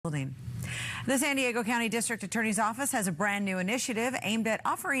building. The San Diego County District Attorney's Office has a brand new initiative aimed at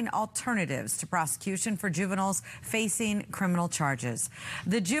offering alternatives to prosecution for juveniles facing criminal charges.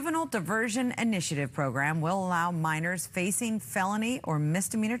 The Juvenile Diversion Initiative program will allow minors facing felony or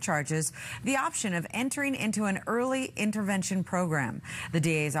misdemeanor charges the option of entering into an early intervention program. The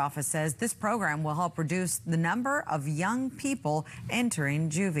DA's office says this program will help reduce the number of young people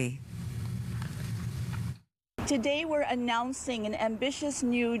entering juvie. Today, we're announcing an ambitious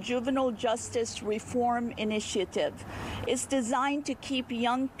new juvenile justice reform initiative. It's designed to keep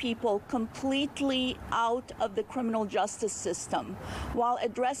young people completely out of the criminal justice system while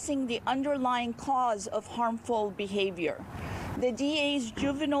addressing the underlying cause of harmful behavior. The DA's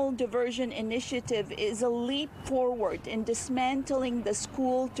Juvenile Diversion Initiative is a leap forward in dismantling the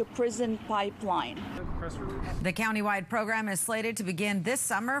school-to-prison pipeline. The countywide program is slated to begin this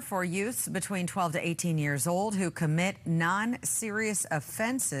summer for youths between 12 to 18 years old who commit non-serious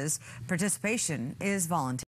offenses. Participation is voluntary.